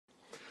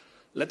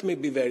Let me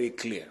be very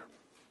clear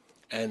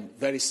and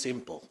very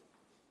simple,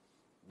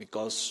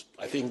 because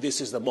I think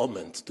this is the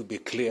moment to be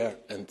clear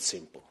and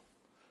simple.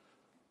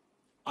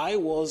 I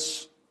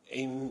was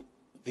in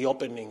the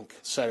opening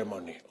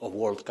ceremony of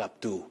World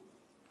Cup II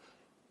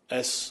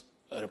as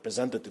a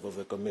representative of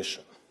the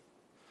Commission.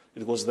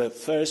 It was the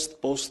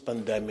first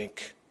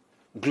post-pandemic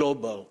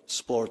global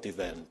sport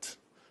event,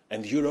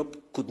 and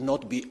Europe could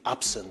not be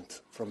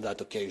absent from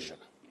that occasion.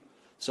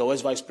 So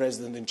as Vice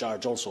President in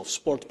charge also of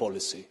sport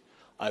policy,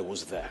 I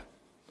was there.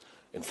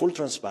 In full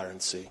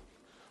transparency,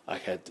 I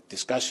had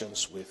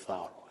discussions with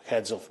our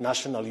heads of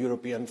national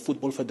European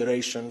football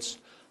federations.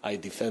 I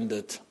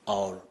defended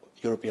our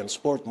European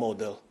sport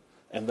model,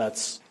 and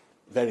that's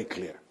very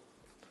clear.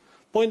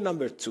 Point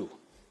number two.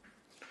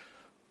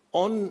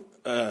 On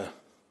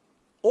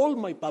all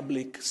my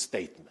public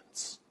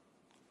statements,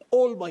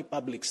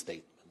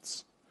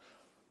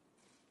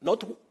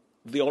 not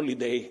the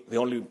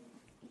only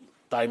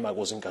time I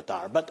was in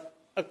Qatar, but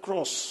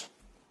across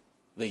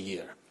the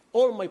year,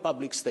 all my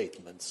public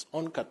statements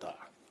on Qatar,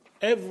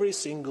 every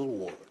single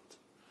word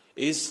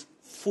is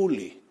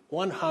fully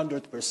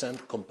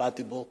 100%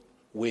 compatible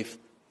with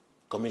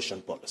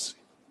Commission policy.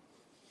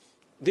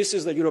 This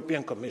is the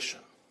European Commission.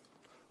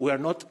 We are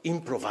not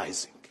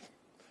improvising.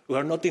 We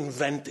are not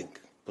inventing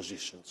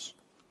positions.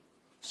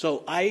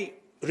 So I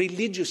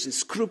religiously,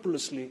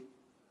 scrupulously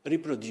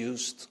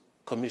reproduced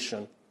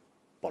Commission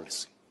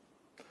policy.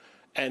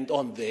 And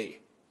on the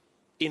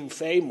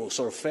infamous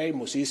or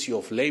famous issue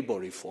of labour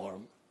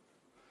reform,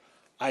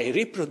 I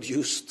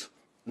reproduced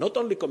not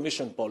only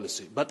Commission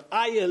policy, but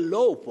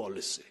ILO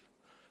policy,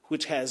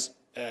 which has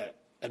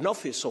an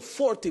office of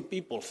 40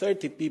 people,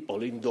 30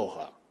 people in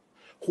Doha,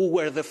 who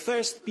were the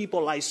first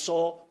people I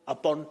saw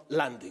upon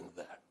landing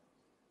there.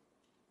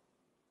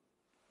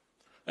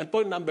 And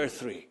point number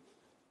three.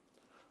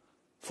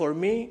 For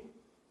me,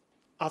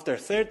 after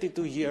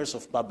 32 years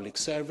of public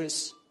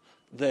service,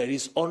 there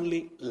is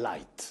only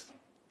light.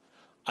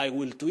 I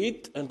will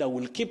tweet and I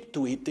will keep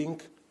tweeting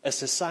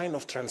as a sign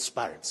of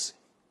transparency.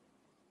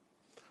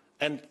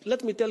 And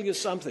let me tell you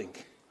something.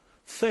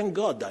 Thank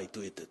God I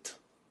tweeted.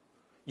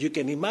 You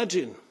can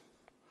imagine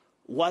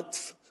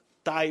what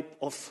type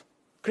of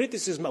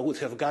criticism I would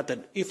have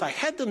gotten if I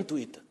hadn't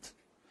tweeted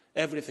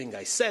everything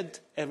I said,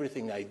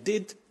 everything I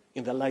did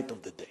in the light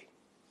of the day.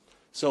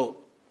 So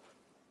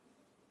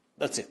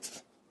that's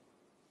it.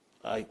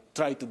 I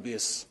try to be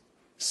as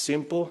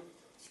simple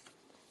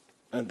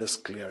and as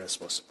clear as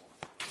possible.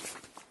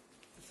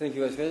 Thank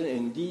you, Vice President.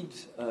 Indeed,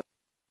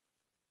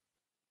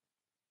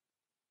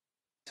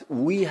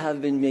 we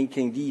have been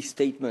making these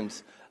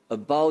statements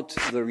about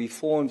the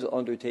reforms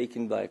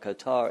undertaken by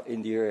Qatar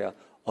in the area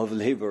of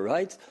labor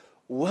rights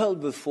well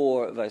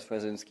before Vice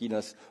President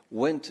Schoonas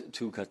went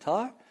to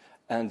Qatar,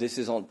 and this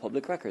is on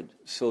public record.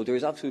 So there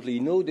is absolutely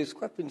no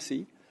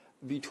discrepancy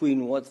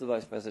between what the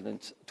Vice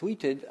President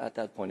tweeted at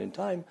that point in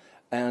time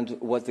and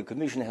what the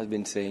Commission has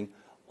been saying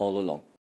all along.